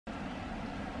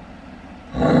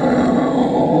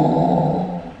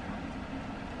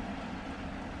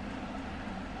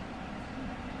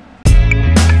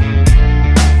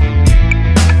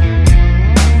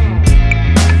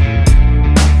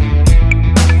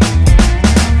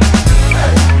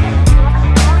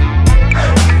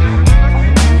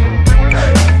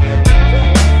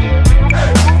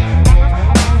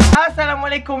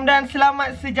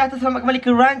selamat sejahtera, selamat kembali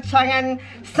ke rancangan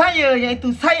saya,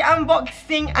 iaitu saya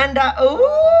unboxing anda.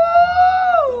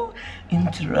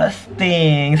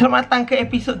 Interesting. Selamat datang ke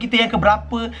episod kita yang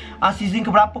keberapa, season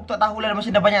keberapa aku tak tahulah. Macam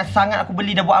dah banyak sangat aku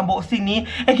beli, dah buat unboxing ni.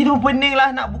 Kita pun pening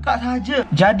lah nak buka sahaja.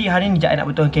 Jadi hari ni nak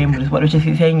betulkan kamera sebab dia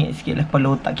macam sengit sikit lah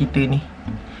kepala otak kita ni.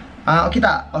 Okey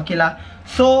tak? Okey lah.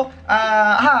 So,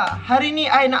 hari ni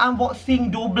I nak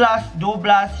unboxing 12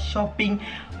 shopping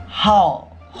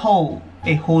haul.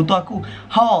 Haul tu aku.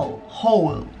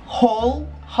 Haul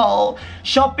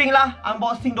shopping lah,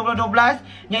 unboxing 12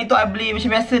 yang itu I beli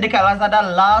macam biasa dekat Lazada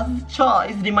Last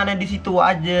Choice, di mana di situ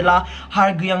adalah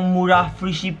harga yang murah,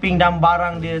 free shipping dan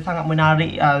barang dia sangat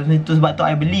menarik. Itu sebab tu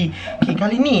I beli. Okay,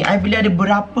 kali ni I beli ada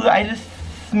berapa? Ada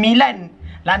 9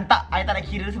 lantak. I tak nak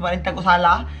kira sebab nanti takut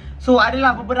salah. So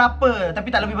adalah beberapa,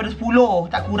 tapi tak lebih pada 10,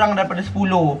 tak kurang daripada 10.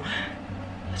 9.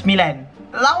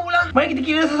 Lau lah. Mari kita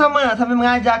kira sama-sama sambil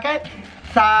mengajar kan.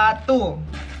 1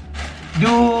 2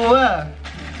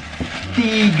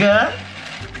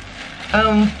 3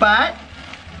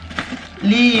 4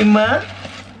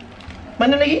 5.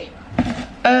 Mana lagi?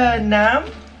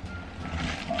 6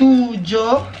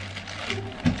 7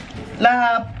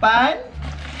 8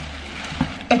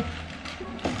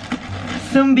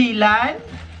 9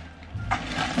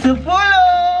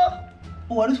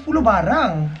 10. Oh, ada 10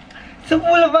 barang. 10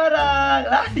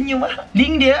 barang lah, senyum lah.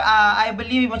 Link dia I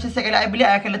beli macam setiap kali I beli,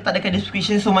 I akan letak dekat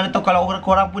description. So mana tahu kalau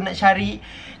korang pun nak cari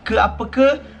ke apa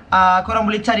ke, korang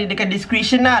boleh cari dekat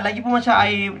description lah. Lagipun macam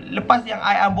I lepas yang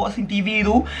I unboxing TV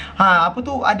tu, apa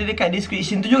tu ada dekat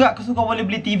description tu juga. So korang boleh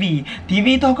beli TV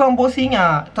tu aku unboxing.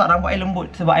 Tak, rambut I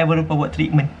lembut sebab I baru buat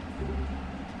treatment.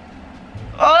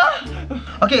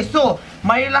 Okay, so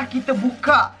marilah kita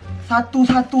buka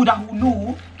satu-satu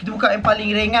dahulu. Kita buka yang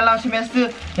paling ringan lah macam biasa.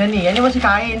 Yang ni macam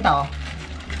kain tau.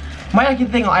 Marilah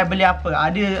kita tengok I beli apa.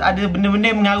 Ada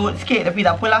benda-benda mengarut sikit, tapi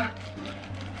tak apalah.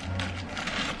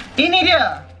 Ini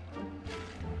dia.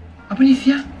 Apa ni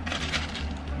siap?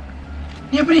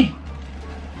 Ni apa ni?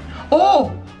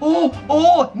 Oh,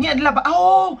 ni adalah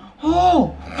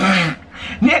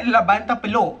ni adalah bantal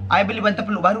peluk. I beli bantal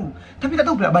peluk baru, tapi tak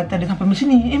tahu pula bantal dia sampai macam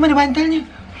ni. Mana bantalnya?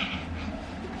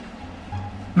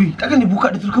 Weh, takkan dia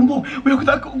buka dia terus kembung. Weh, aku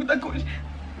takut.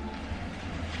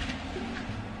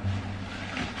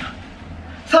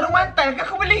 Sarung bantal ke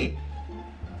aku beli?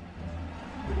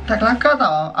 Tak kelakar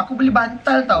tau. Aku beli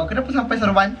bantal tau. Kenapa sampai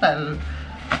sarung bantal?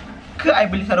 Ke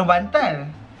I beli sarung bantal?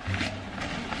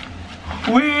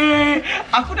 Weh,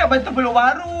 aku dah bantal peluk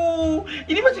baru.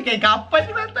 Ini macam kain kapan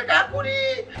ni bantal kat aku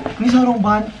ni. Ni sarung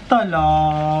bantal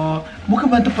lah, bukan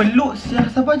bantal peluk.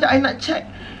 Sabar je, I nak check.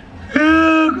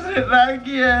 Aku sakit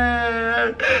lagi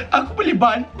Aku beli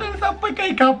bantal sampai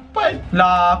kain kapan.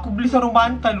 Lah, aku beli sarung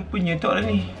bantal rupanya. Tengok lah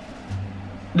ni.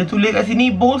 Dia tulis kat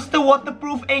sini, bolster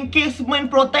waterproof encasement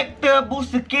protector,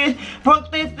 booster case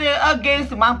protector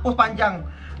against. Mampus panjang.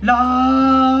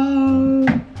 Lah,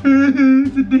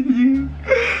 sedih je.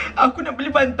 Aku nak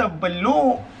beli bantal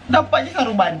peluk, dapat je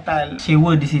sarung bantal.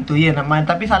 Sewa di situ ya nak.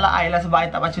 Tapi salah I lah sebab I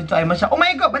tak baca tu. I macam, oh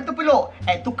my god, bantal peluk,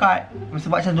 add to cart.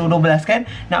 Sebab macam 12 kan,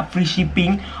 nak free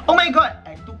shipping. Oh my god,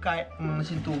 add to cart.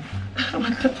 Macam tu.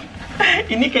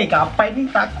 Ini kayak kapan ni.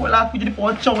 Takutlah aku jadi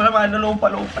pocong lah, mana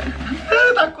lompat-lompat.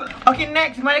 Takut. Okay,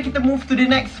 next. Mari kita move to the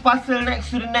next parcel. Next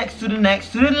to the next, to the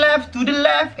next, to the left, to the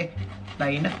left.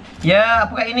 Lain dah. Ya,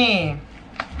 apa kat ini?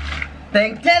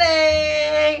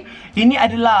 Teng-teng. Ini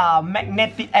adalah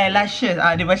magnetic eyelashes.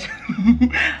 Dia macam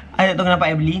I tak tahu kenapa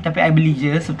I beli, tapi I beli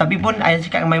je. Tapi pun I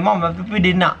cakap dengan my mom, tapi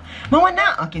dia nak. Mama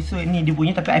nak. Okay, so ini dia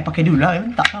punya, tapi I pakai dulu lah.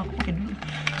 Tak tahu aku pakai dulu.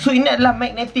 So ini adalah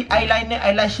magnetic eyeliner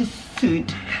eyelashes suit.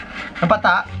 Nampak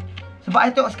tak? Sebab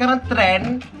I tengok sekarang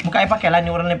trend. Bukan I pakai lah,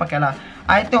 ni orang lain pakai lah.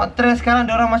 I tengok trend sekarang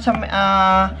dia orang macam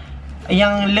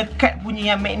yang lekat punya,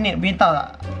 yang magnet punya, tahu tak?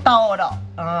 Tahu tak?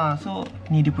 So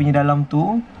ni dia punya dalam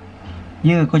tu.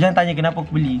 Ya, kau jangan tanya kenapa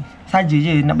aku beli. Saja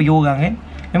je nak bagi orang kan.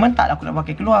 Memang tak lah aku nak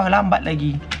pakai, keluar lambat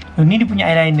lagi. Ni dia punya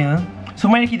eyeliner. So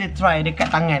mari kita try dekat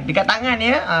tangan. Dekat tangan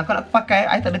ya. Kalau aku pakai,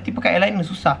 I tak reti pakai eyeliner,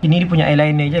 susah. Ini dia punya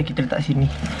eyeliner je, kita letak sini.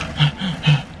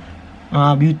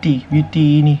 Beauty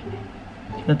ni.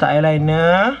 Kita letak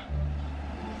eyeliner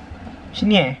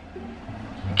sini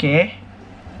Okay.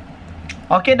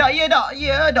 Okay dak, ya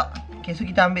dak. Okay, so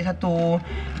kita ambil satu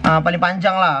paling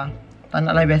panjang lah. Tak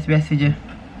nak lah, biasa-biasa je.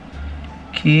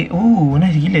 Okay,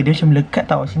 nice gila. Dia macam melekat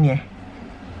tau sini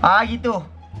gitu.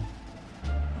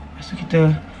 Lepas tu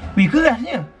kita, weh,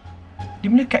 kerasnya. Dia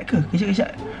melekat ke? Kejap.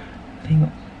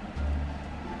 Tengok.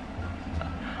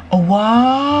 Oh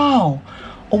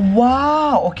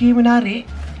wow. Okay, menarik.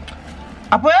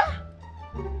 Apa?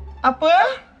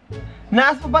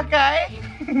 Nas pakai.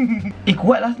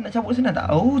 Kuat lah nak cabut senang tak?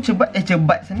 Oh cebat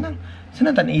senang.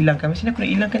 Senang tak nak hilangkan? Macam mana aku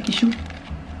nak hilangkan tisu?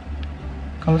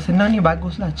 Kalau senang ni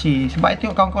bagus lah sebab I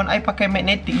tengok kawan-kawan I pakai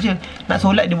magnetik je. Nak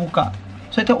solat dia buka.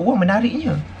 So I tengok wah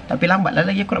menariknya. Tapi lambat lah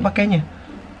lagi aku nak pakainya.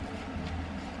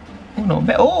 Oh not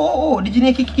bad. Oh dia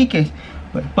jenis kikis.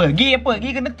 Pergi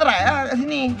kena try lah kat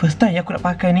sini. First time aku nak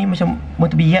pakai ni macam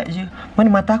mata biat je. Mana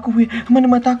mata aku weh? Mana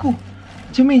mata aku?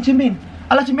 Cermin.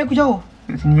 Alah cermin aku jauh.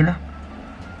 Kat sini je lah.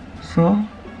 So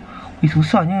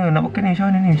susahnya nak pakai ni macam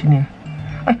mana ni macam ni.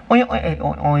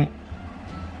 Oi.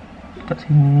 Kat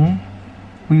sini.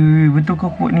 Wih, betul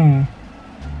kau kuat ni.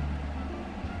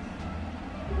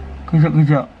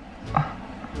 Kejap.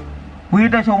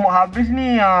 Wih, dah comot habis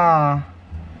ni.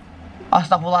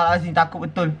 Astaghfirullahaladzim, takut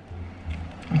betul.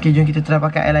 Okay, jom kita try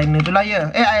pakai eyeliner tu lah ya.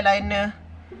 Eyeliner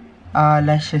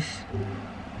lashes.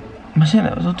 Macam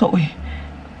mana nak tutup weh?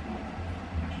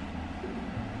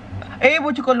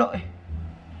 Bocor kolok.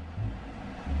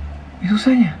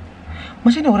 Susahnya.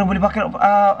 Macam mana orang boleh pakai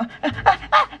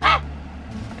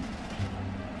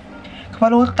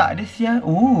kepala otak dia sial.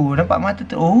 Oh, nampak mata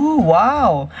tu. Oh,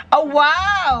 wow.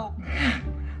 Wow.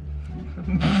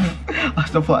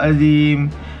 Astaghfirullahaladzim.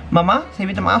 Mama, saya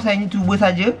minta maaf, saya hanya cuba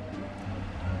saja.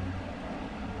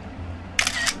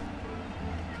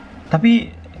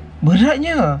 Tapi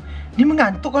beratnya. Dia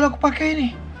mengantuk kalau aku pakai ni.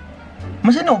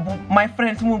 Macam mana my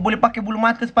friend semua boleh pakai bulu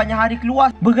mata sepanjang hari keluar?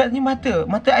 Beratnya mata.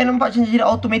 Mata I nampak macam jadi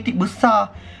automatik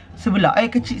besar sebelah,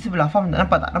 kecil sebelah. Faham tak?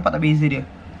 Nampak tak beza dia?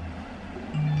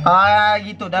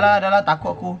 Gitu. Dah lah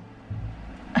takut aku.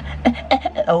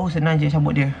 Oh, senang je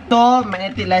cabut dia. So,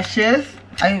 magnetic lashes.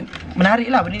 Menarik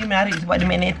lah, benda ni menarik sebab dia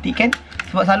magnetic kan.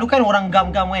 Sebab selalu kan orang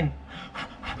gam-gam kan.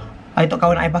 I tahu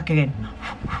kawan I pakai kan.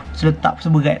 Seletak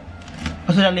seberat.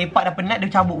 Lepas tu dah lepak dah penat,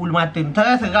 dia cabut bulu mata.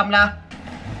 Seram lah.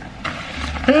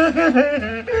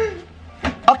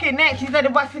 Okay, next kita ada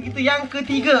bahasa kita yang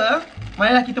ketiga.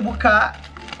 Marilah kita buka.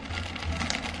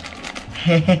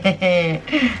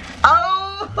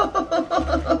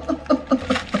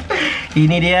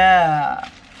 Ini dia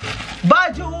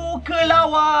baju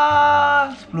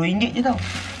kelawar. RM10 je tau.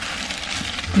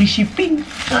 Free shipping.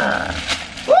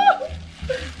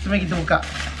 Sebenarnya kita buka.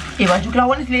 Baju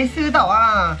kelawar ni selesa tau.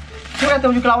 Saya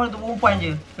kata baju kelawar untuk perempuan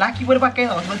je. Laki boleh pakai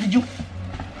tau sebab sejuk.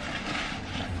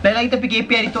 Lain-lain kita PKP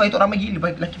hari tu, hari tu ramai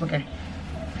gila laki pakai.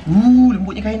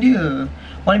 Lembutnya kain dia.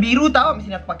 Warna biru tau, mesti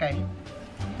aku pakai.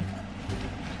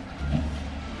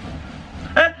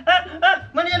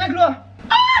 Mana yang nak keluar?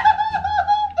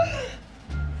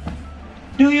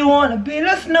 Do you wanna build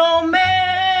a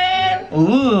snowman?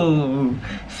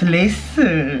 Selesa.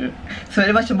 Sebab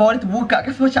dia macam bawah dia terbuka kan,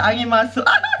 macam angin masuk.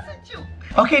 Sejuk.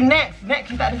 Okay, next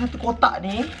kita ada satu kotak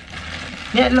ni.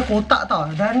 Ni adalah kotak tau.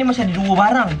 Dan ni macam ada dua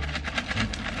barang.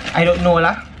 I don't know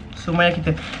lah. So, mari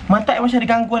kita. Mata I macam ada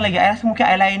gangguan lagi. I rasa mungkin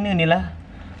eyeliner ni lah.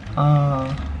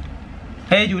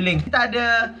 Juling. Kita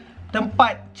ada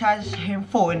tempat charge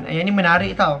handphone. Yang ni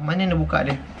menarik tau. Mana nak buka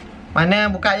dia? Mana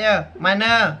bukanya?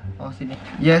 Mana? Oh, sini.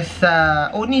 Yes.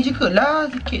 Oh, ni je ke lah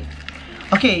sikit.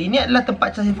 Okay, ini adalah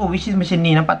tempat charge handphone. Which is macam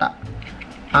ni. Nampak tak?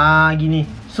 Gini.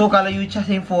 So, kalau you charge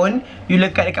handphone, you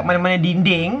lekat dekat mana-mana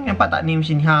dinding. Nampak tak ni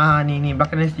macam ni? Ni.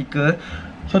 Belakang ada stiker.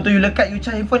 Contoh you lekat, you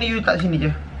charge handphone ni, you letak sini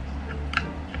je.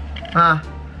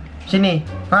 Macam ni.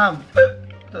 Faham?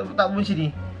 Tak pun macam ni.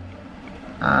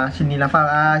 Macam ni lah. Faham?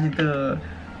 Macam tu.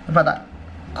 Nampak tak?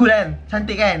 Cool kan?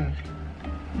 Cantik kan?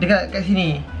 Dekat kat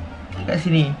sini. Kat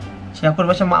sini. Aku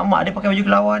macam mak-mak dia pakai baju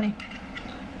kelawar ni.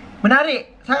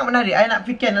 Menarik. Sangat menarik. I nak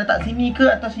fikir letak sini ke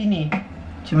atau sini.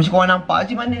 Macam korang nampak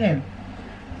je mana kan.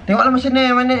 Tengoklah macam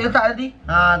mana letak tadi.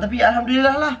 Tapi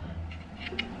Alhamdulillah lah.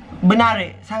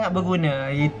 Menarik. Sangat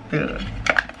berguna. Itu.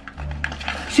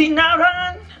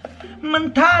 Sinaran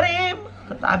mentarim.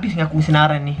 Tak habis dengan aku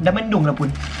sinaran ni. Dah mendung dah pun.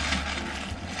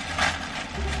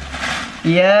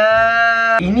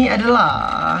 Ini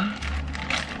adalah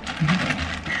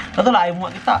tak tahu lah I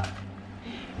muat ke tak.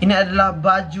 Ini adalah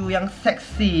baju yang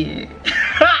seksi.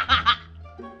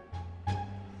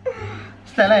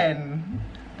 Style kan.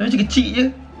 Tapi macam kecil je.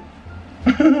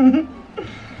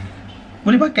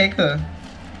 Boleh pakai ke?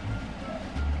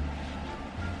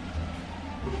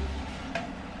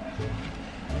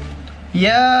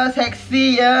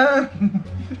 Seksi ya.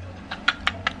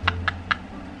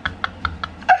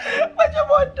 Macam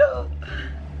bodoh.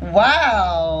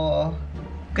 Wow.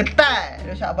 Ketat.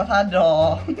 Macam abang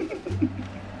sadar.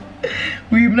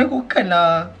 Wih, menakutkan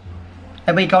lah.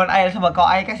 I bagi kawan I sebab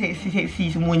kawan I kan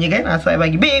seksi-seksi semuanya kan. So I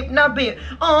bagi, babe, babe.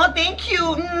 Oh, thank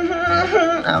you.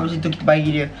 Macam tu kita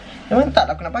bagi dia. Memang tak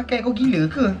lah aku nak pakai. Kau gila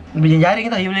ke? Berjaring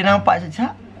tau, dia boleh nampak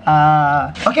cacak.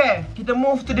 Okay, kita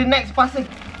move to the next pasal.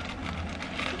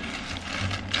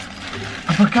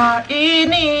 Apakah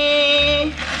ini?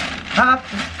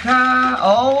 Apakah?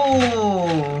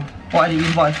 Oh, ada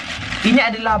invoice. Ini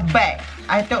adalah bag.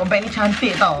 I tengok bag ni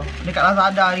cantik tau, dekat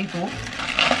Lazada hari tu.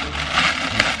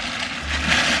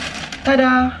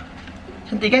 Tada.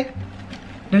 Cantik kan?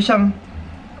 Dia macam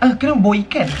kena bau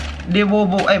ikan. Dia bau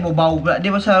pula.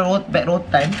 Dia macam bag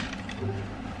rotan.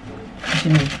 Macam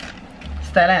ni.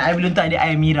 Style kan, I boleh letak dia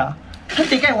air merah.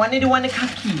 Cantik kan? Warna dia warna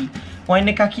kaki.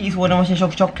 Warna kaki is warna macam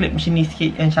coklat macam ni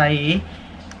sikit, yang cair.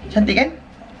 Cantik kan?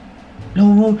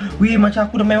 Loh, weh, macam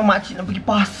aku dah memang makcik nak pergi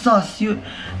pasar siut.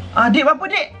 Dek, berapa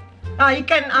dek?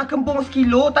 Ikan kempung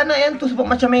sekilo. Tak nak yang tu sebab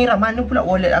macam merah. Mana pula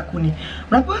wallet aku ni?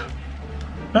 Berapa?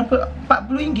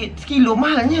 RM40 sekilo,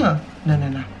 mahalnya. Nah.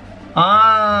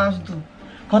 Macam tu.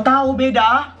 Kau tahu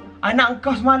beda? Anak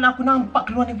kau semalam aku nampak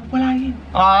keluar dengan perempuan lain.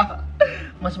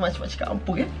 Macam makcik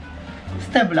kampung kan?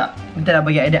 Style pula. Minta lah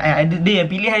bagi ada dia yang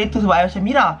pilih hari tu sebab I macam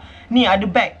Mira. Ni ada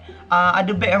bag.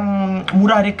 Ada bag yang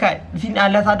murah dekat sini,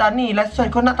 Lazada ni. Last choice,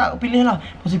 kau nak tak pilih lah.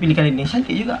 Lepas tu pilih kali ni.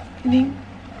 Cantik juga. Ini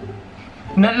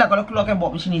benar lah kalau keluar kan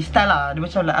bawa macam ni. Style lah. Dia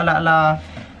macam ala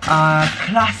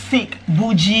klasik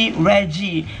Buji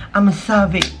Reggie. I'm a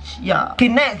savage. Ya. Okay,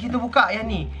 next kita buka yang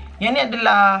ni. Yang ni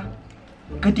adalah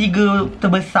ketiga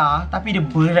terbesar. Tapi dia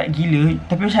berat gila.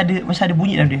 Tapi macam ada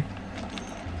bunyi dalam dia.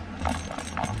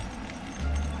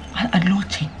 Ada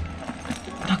loceng.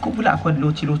 Takut pula aku ada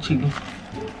loceng-loceng ni.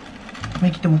 Mari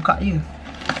kita buka je.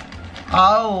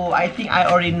 Oh, I think I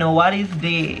already know what is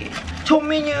this.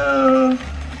 Comelnya.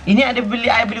 Ini I beli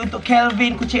untuk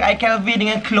Kelvin, kucing I Kelvin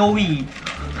dengan Chloe.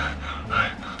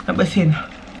 Nak bersin.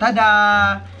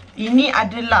 Tada. Ini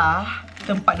adalah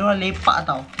tempat diorang lepak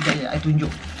tau. Sekejap, I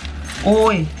tunjuk.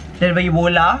 Oi, dia bagi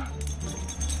bola.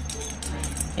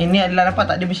 Ini adalah, nampak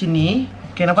tak dia macam ni.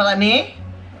 Okay, nampak tak ni?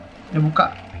 Dia buka.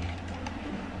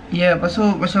 Ya, lepas tu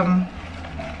macam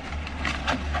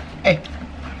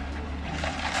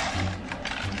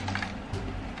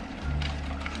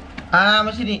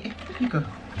macam ni. Ni ke?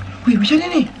 Weh, macam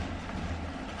ni.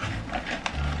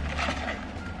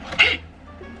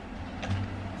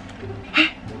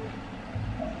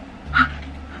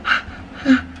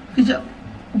 Kejap.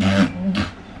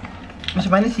 Macam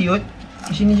mana siut?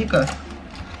 Macam ni je ke?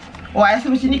 Oh, I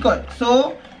rasa macam ni kot.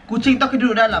 So, kucing tu akan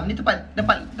duduk dalam. Ni tempat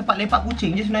lepak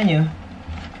kucing je sebenarnya.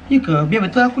 Ya ke? Biar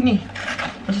betul aku ni.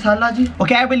 Macam salah je.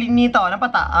 Okay, I beli ni tau.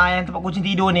 Nampak tak? Yang tempat kucing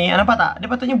tidur ni. Nampak tak?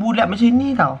 Dia patutnya bulat macam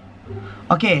ni tau.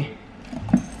 Okay.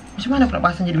 Macam mana aku nak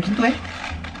pasang jadi macam tu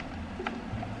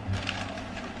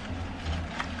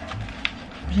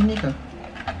Macam ni ke?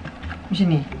 Macam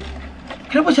ni.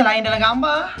 Kenapa macam lain dalam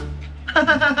gambar?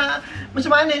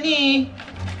 Macam mana ni?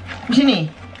 Macam ni.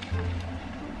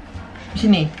 Macam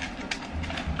ni.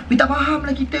 Tapi tak faham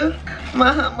lah kita.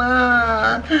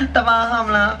 Tak faham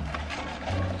lah.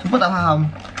 Sumpah tak faham.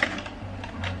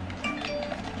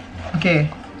 Okay.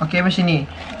 Okay, macam ni.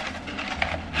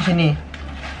 Macam ni.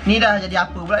 Ni dah jadi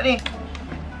apa pula ni?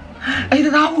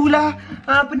 Tak tahulah.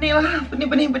 Pening lah.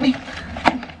 Pening.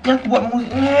 Yang aku buat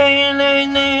musik.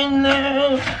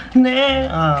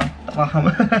 Tak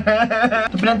faham.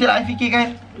 Tapi nanti lah I fikir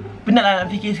kan. Penat lah nak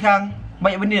fikir sekarang.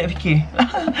 Banyak benda nak fikir.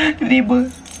 Tiba-tiba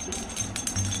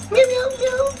Miau.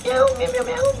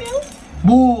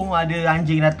 Boom, ada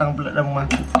anjing datang pula dalam rumah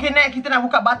aku. Okay, next kita nak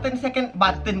buka parcel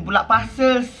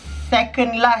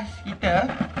second last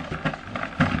kita.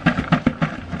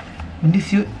 Benda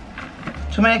siut.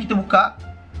 So, mari kita buka.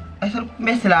 I selalu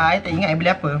biasalah, I tak ingat I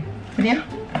beli apa. Apa ni lah?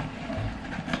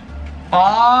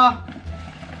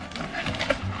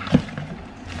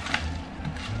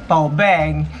 Power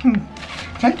bank.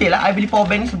 Cantik lah, I beli power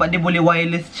bank ni sebab dia boleh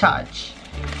wireless charging.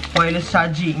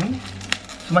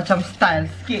 So, macam style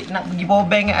sikit. Nak pergi power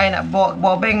bank, I nak bawa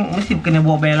power bank, mesti kena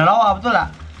bawa bank lawa, betul tak?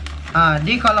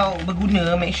 Dia kalau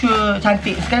berguna, make sure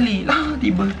cantik sekali lah.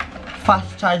 Tiba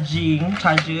fast charger.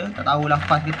 Tak tahulah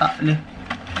fast ke tak lah.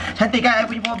 Cantik kan? I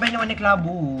punya power bank ni warna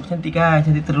kelabu. Cantik kan?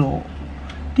 Cantik teruk.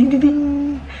 Ting.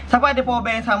 Siapa ada power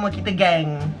bank sama kita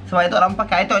gang? Sebab itu orang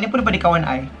pakai. I tengok ni pun daripada kawan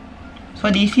I. So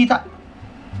ada isi tak?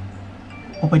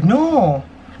 Oh, penuh.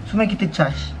 So mari kita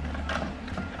charge.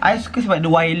 I suka sebab dia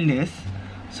wireless.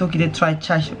 So kita try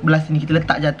charge belah sini. Kita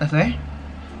letak je atas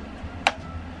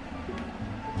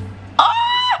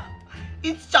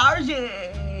It's charging.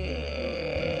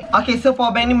 Okay, so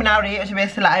power bank ni menarik. Macam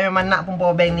biasalah, I memang nak pun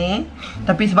power bank ni.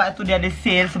 Tapi sebab tu dia ada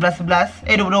sale 11-12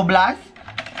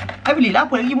 I belilah,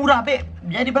 apa lagi murah babe.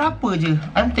 Jadi berapa je,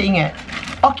 I tak ingat.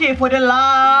 Okay, for the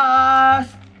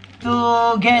last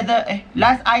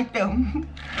last item.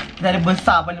 Kita ada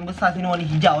besar, paling besar sini warna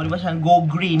hijau. Dia macam go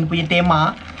green punya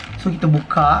tema. So kita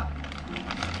buka.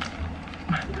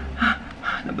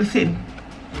 Nak bersin.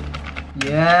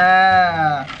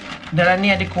 Yeah. Dalam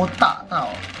ni ada kotak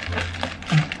tau.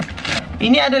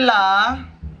 Ini adalah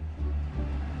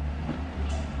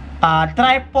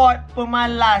tripod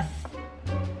pemalas.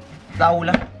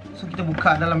 Tahulah. So kita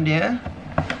buka dalam dia.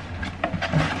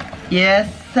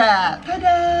 Yes,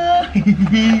 tada.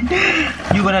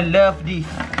 You gonna love this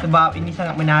sebab ini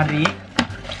sangat menarik.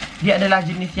 Dia adalah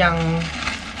jenis yang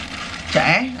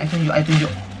I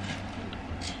tunjuk.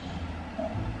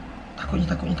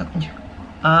 Takutnya.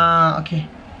 Okay.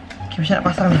 Okay, macam nak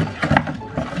pasang ni.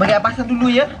 Bagi I pasang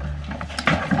dulu ya.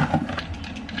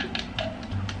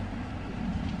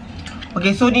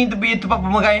 Okay, so ni tempat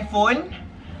pemegang phone.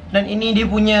 Dan ini dia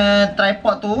punya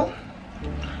tripod tu.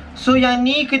 So yang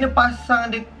ni kena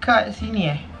pasang dekat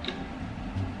sini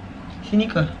Sini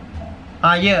ke?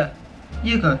 Ya.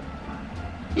 Ya ke?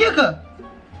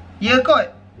 Ya kot.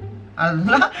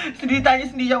 Alah, sendiri tanya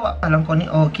sendiri jawab. Alam kau ni,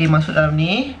 okay, masuk dalam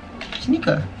ni. Sini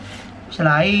ke? Macam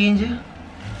lain je.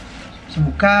 Macam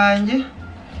bukan je.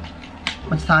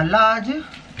 Macam salah je.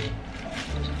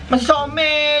 Macam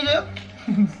comel je.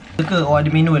 Ke? Oh, ada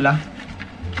manual lah.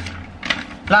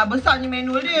 Lah, besarnya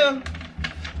manual dia.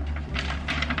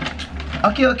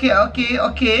 Okay.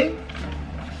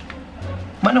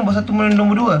 Mana nombor 1, mana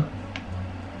nombor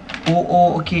 2?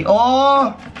 Okay.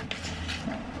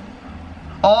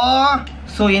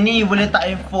 So yang ni you boleh letak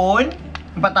handphone.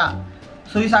 Nampak tak?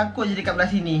 So you sangkut je dekat belah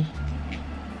sini.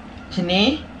 Macam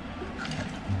ni.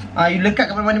 You lekat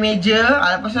kat mana-mana meja.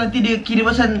 Lepas tu nanti dia kira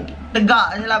macam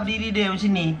tegak je lah berdiri dia macam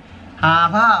ni.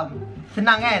 Faham?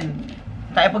 Senang kan?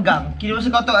 Tak payah pegang. Kira macam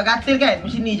kau kat katil kan?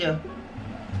 Macam ni je.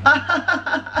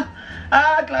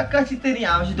 Kelakar cerita ni.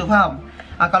 Macam tu, faham?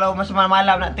 Kalau macam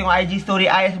malam-malam nak tengok IG story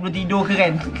I sebelum tidur ke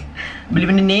kan, beli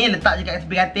benda ni, letak je kat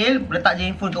tepi katil, letak je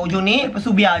handphone kat ujung ni, lepas tu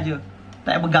biar je.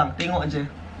 Tak payah pegang, tengok je.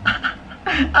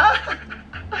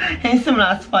 Handsome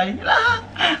lah Asfal ni lah.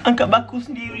 Angkat baku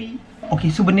sendiri. Okay,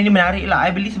 so benda ni menarik lah.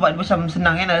 I beli sebab dia macam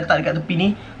senang kan, letak dekat tepi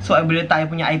ni. So I boleh letak I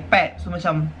punya iPad. So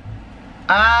macam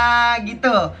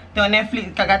gitu. Tengok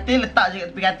Netflix kat katil, letak je kat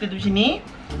tepi katil tu macam ni.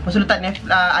 Lepas tu letak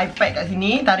iPad kat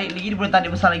sini, tarik lagi, dia boleh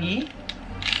tarik besar lagi.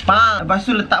 Lepas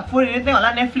tu letak phone dia,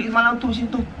 tengoklah Netflix malam tu macam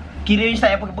tu. Kira ni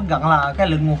saya pegang lah, kan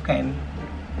lenguh kan.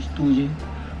 Macam tu je.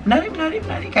 Menarik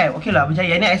kan. Okay lah,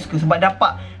 berjaya. Ni I suka sebab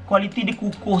dapat kualiti dia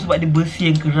kukuh sebab dia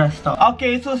bersih yang keras tau.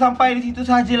 Okay, so sampai di situ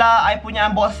sahajalah I punya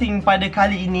unboxing pada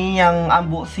kali ini. Yang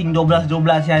unboxing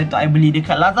 12-12 yang itu I beli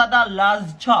dekat Lazada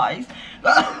Last Choice.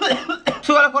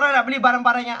 So kalau korang nak beli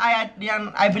barang-barang yang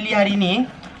I beli hari ni,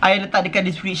 I letak dekat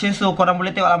description. So korang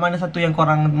boleh tengok lah mana satu yang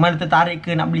korang mana tertarik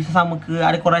ke, nak beli sama ke,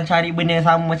 ada korang cari benda yang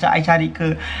sama macam I cari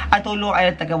ke, I tolong I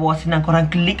letak kat bawah, senang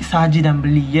korang klik sahaja dan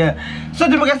beli ya. So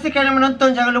terima kasih kerana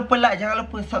menonton. Jangan lupa like, jangan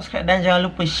lupa subscribe dan jangan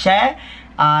lupa share.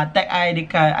 Tag I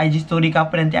dekat IG story ke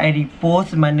apa, nanti I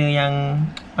repost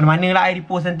mana-mana lah I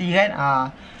repost nanti kan.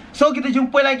 So kita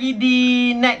jumpa lagi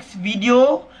di next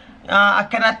video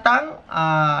akan datang.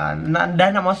 Dah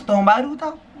nak masuk tahun baru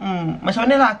tau. Macam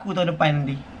mana lah aku tahun depan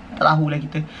nanti, tak tahulah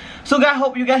kita. So guys,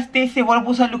 hope you guys stay safe.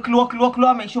 Walaupun selalu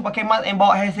keluar, make sure pakai mask and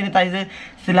bawa hand sanitizer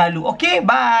selalu. Okay,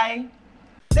 bye.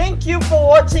 Thank you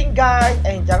for watching guys.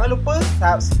 And jangan lupa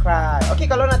subscribe. Okay,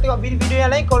 kalau nak tengok video-video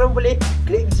yang lain, korang boleh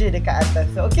klik je dekat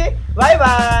atas. Okay,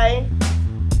 bye-bye.